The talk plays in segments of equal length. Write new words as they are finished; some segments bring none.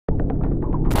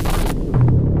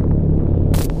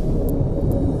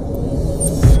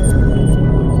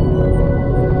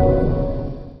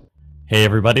Hey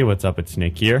everybody, what's up? It's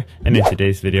Nick here, and in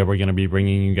today's video we're going to be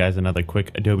bringing you guys another quick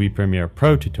Adobe Premiere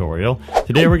Pro tutorial.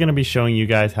 Today we're going to be showing you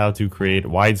guys how to create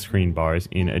widescreen bars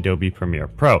in Adobe Premiere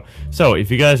Pro. So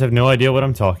if you guys have no idea what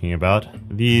I'm talking about,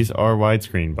 these are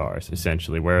widescreen bars,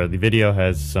 essentially, where the video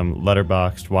has some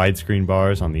letterboxed widescreen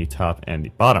bars on the top and the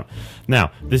bottom.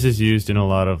 Now, this is used in a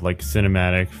lot of like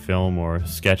cinematic, film, or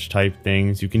sketch type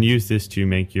things. You can use this to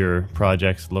make your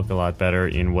projects look a lot better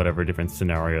in whatever different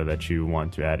scenario that you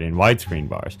want to add in widescreen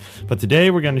bars. But today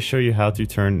we're going to show you how to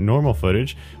turn normal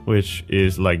footage, which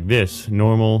is like this,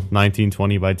 normal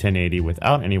 1920 by 1080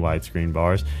 without any widescreen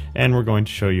bars, and we're going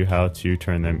to show you how to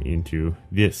turn them into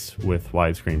this with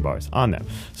widescreen bars on them.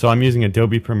 So I'm using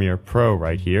Adobe Premiere Pro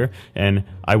right here, and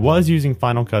I was using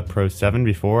Final Cut Pro 7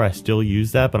 before. I still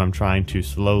use that, but I'm trying to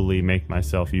slowly make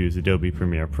myself use Adobe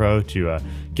Premiere Pro to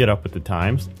get up with the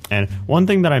times. And one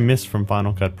thing that I missed from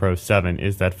Final Cut Pro 7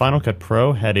 is that Final Cut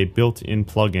Pro had a built-in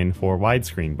plugin for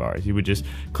widescreen bars. You would just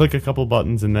click a couple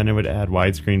buttons and then it would add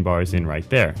widescreen bars in right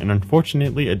there. And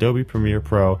unfortunately, Adobe Premiere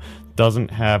Pro doesn't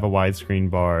have a widescreen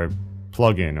bar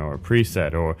plugin or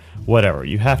preset or whatever.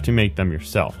 You have to make them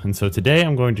yourself. And so today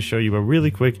I'm going to show you a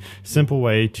really quick, simple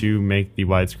way to make the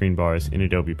widescreen bars in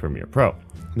Adobe Premiere Pro.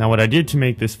 Now what I did to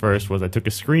make this first was I took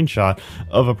a screenshot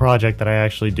of a project that I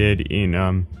actually did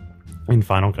in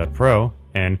Final Cut Pro,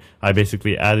 and I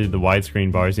basically added the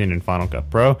widescreen bars in Final Cut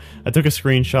Pro. I took a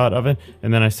screenshot of it,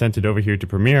 and then I sent it over here to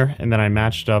Premiere, and then I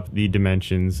matched up the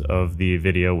dimensions of the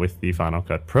video with the Final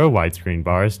Cut Pro widescreen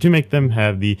bars to make them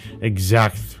have the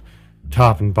exact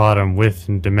top and bottom width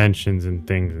and dimensions and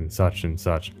things and such and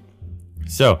such.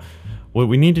 So what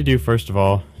we need to do first of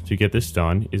all to get this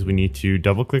done is we need to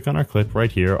double click on our clip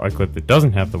right here, our clip that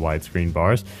doesn't have the widescreen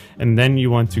bars, and then you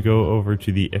want to go over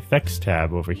to the effects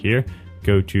tab over here,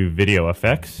 go to video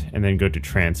effects, and then go to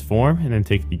transform, and then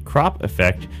take the crop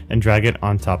effect and drag it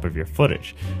on top of your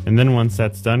footage. And then once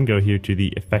that's done, go here to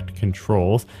the effect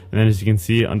controls, and then as you can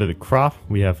see under the crop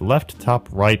we have left, top,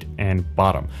 right, and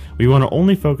bottom. We want to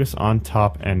only focus on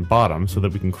top and bottom so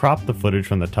that we can crop the footage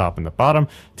from the top and the bottom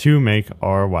to make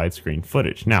our widescreen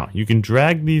footage. Now you can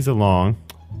drag these along,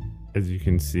 as you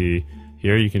can see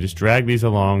here, you can just drag these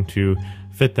along to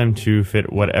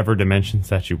fit whatever dimensions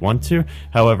that you want to.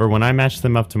 However, when I matched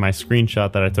them up to my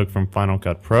screenshot that I took from Final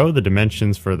Cut Pro, the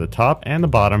dimensions for the top and the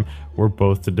bottom were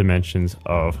both the dimensions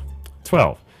of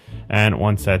 12. And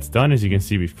once that's done, as you can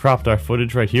see, we've cropped our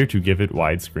footage right here to give it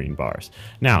widescreen bars.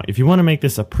 Now, if you want to make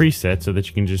this a preset so that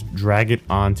you can just drag it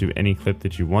onto any clip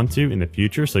that you want to in the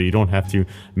future, so you don't have to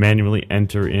manually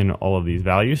enter in all of these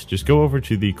values, just go over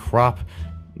to the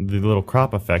little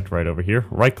crop effect right over here,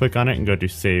 right click on it and go to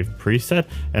save preset,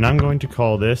 and I'm going to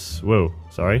call this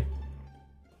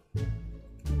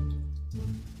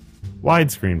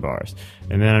widescreen bars,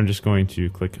 and then I'm just going to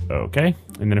click OK.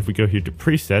 And then if we go here to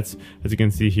presets, as you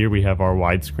can see here, we have our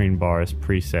widescreen bars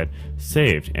preset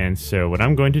saved. And so what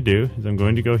I'm going to do is I'm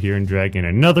going to go here and drag in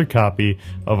another copy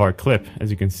of our clip,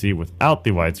 as you can see, without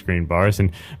the widescreen bars.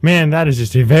 And man, that is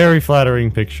just a very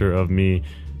flattering picture of me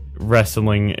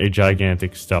wrestling a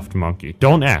gigantic stuffed monkey.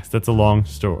 Don't ask, that's a long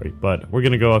story, but we're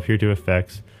gonna go up here to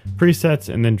effects,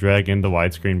 presets, and then drag in the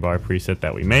widescreen bar preset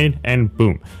that we made, and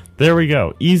boom, there we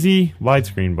go. Easy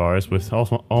widescreen bars with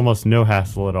almost no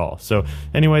hassle at all. So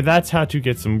anyway, that's how to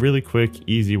get some really quick,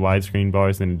 easy widescreen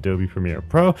bars in Adobe Premiere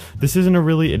Pro. This isn't a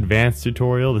really advanced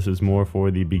tutorial. This is more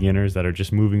for the beginners that are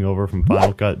just moving over from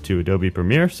Final Cut to Adobe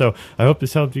Premiere. So I hope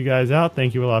this helped you guys out.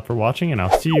 Thank you a lot for watching, and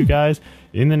I'll see you guys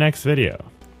in the next video.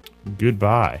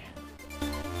 Goodbye.